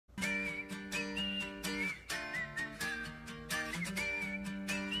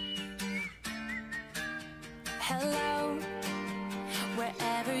Hello,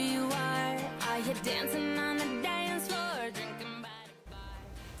 wherever you are you dancing on the dance floor, drinking by the bar?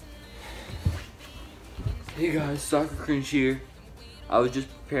 Hey guys, Soccer Cringe here. I was just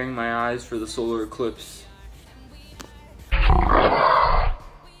preparing my eyes for the solar eclipse.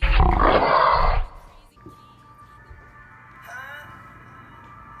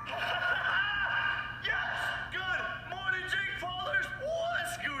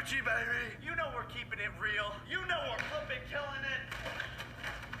 Baby, you know we're keeping it real. You know we're flipping killing it.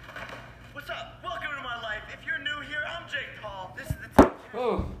 What's up? Welcome to my life. If you're new here, I'm Jake Paul. This is the team.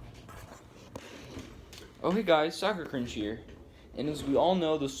 Oh hey guys, Soccer Cringe here. And as we all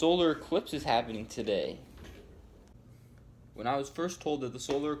know, the solar eclipse is happening today. When I was first told that the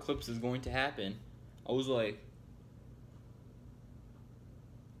solar eclipse is going to happen, I was like,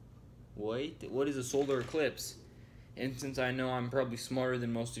 wait, what is a solar eclipse? And since I know I'm probably smarter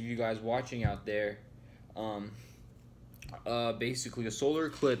than most of you guys watching out there, basically a solar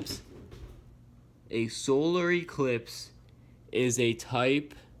eclipse is a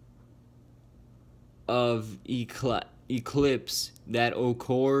type of eclipse that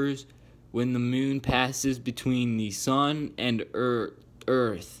occurs when the moon passes between the sun and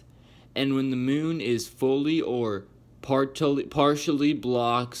earth, and when the moon is fully or partially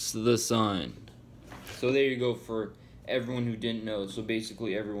blocks the sun. So there you go for everyone who didn't know, so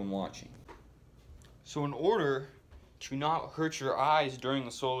basically everyone watching. So in order to not hurt your eyes during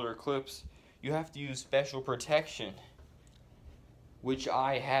the solar eclipse, you have to use special protection, which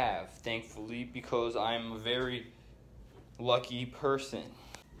I have, thankfully, because I'm a very lucky person.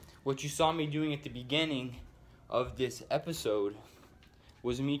 What you saw me doing at the beginning of this episode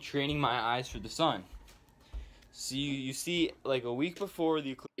was me training my eyes for the sun. So you see, like a week before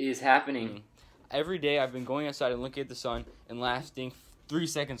the eclipse is happening, every day I've been going outside and looking at the sun and lasting 3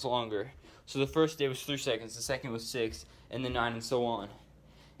 seconds longer. So the first day was 3 seconds, the second was 6, and then 9, and so on.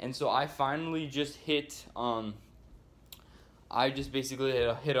 And so I finally just hit, basically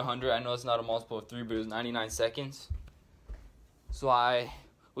hit 100. I know it's not a multiple of 3, but it was 99 seconds. So I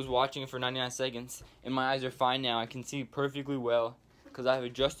was watching it for 99 seconds, and my eyes are fine now. I can see perfectly well because I've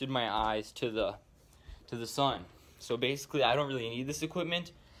adjusted my eyes to the sun. So basically, I don't really need this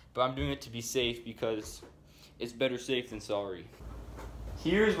equipment, but I'm doing it to be safe because it's better safe than sorry.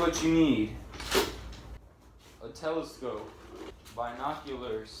 Here's what you need: a telescope,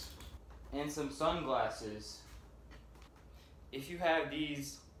 binoculars, and some sunglasses. If you have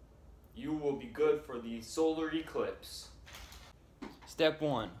these, you will be good for the solar eclipse. Step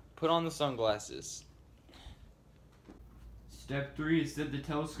 1, put on the sunglasses. Step 3 is set the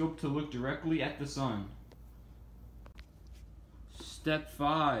telescope to look directly at the sun. Step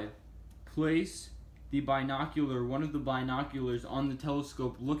 5, place one of the binoculars on the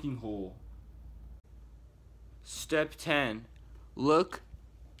telescope looking hole. Step 10, look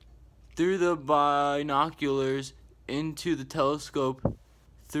through the binoculars into the telescope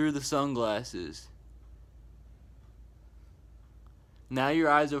through the sunglasses. Now your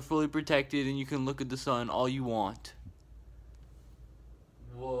eyes are fully protected and you can look at the sun all you want.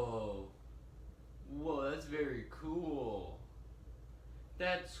 Whoa. Whoa, that's very cool.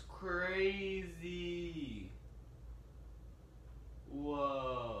 That's crazy.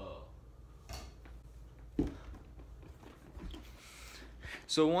 Whoa.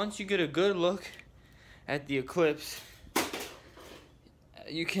 So once you get a good look at the eclipse,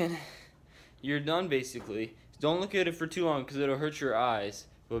 you're done basically. Don't look at it for too long because it'll hurt your eyes.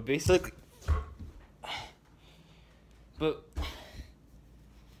 But basically,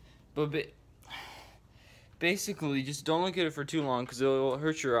 basically, just don't look at it for too long because it will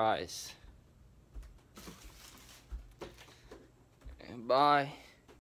hurt your eyes. Bye.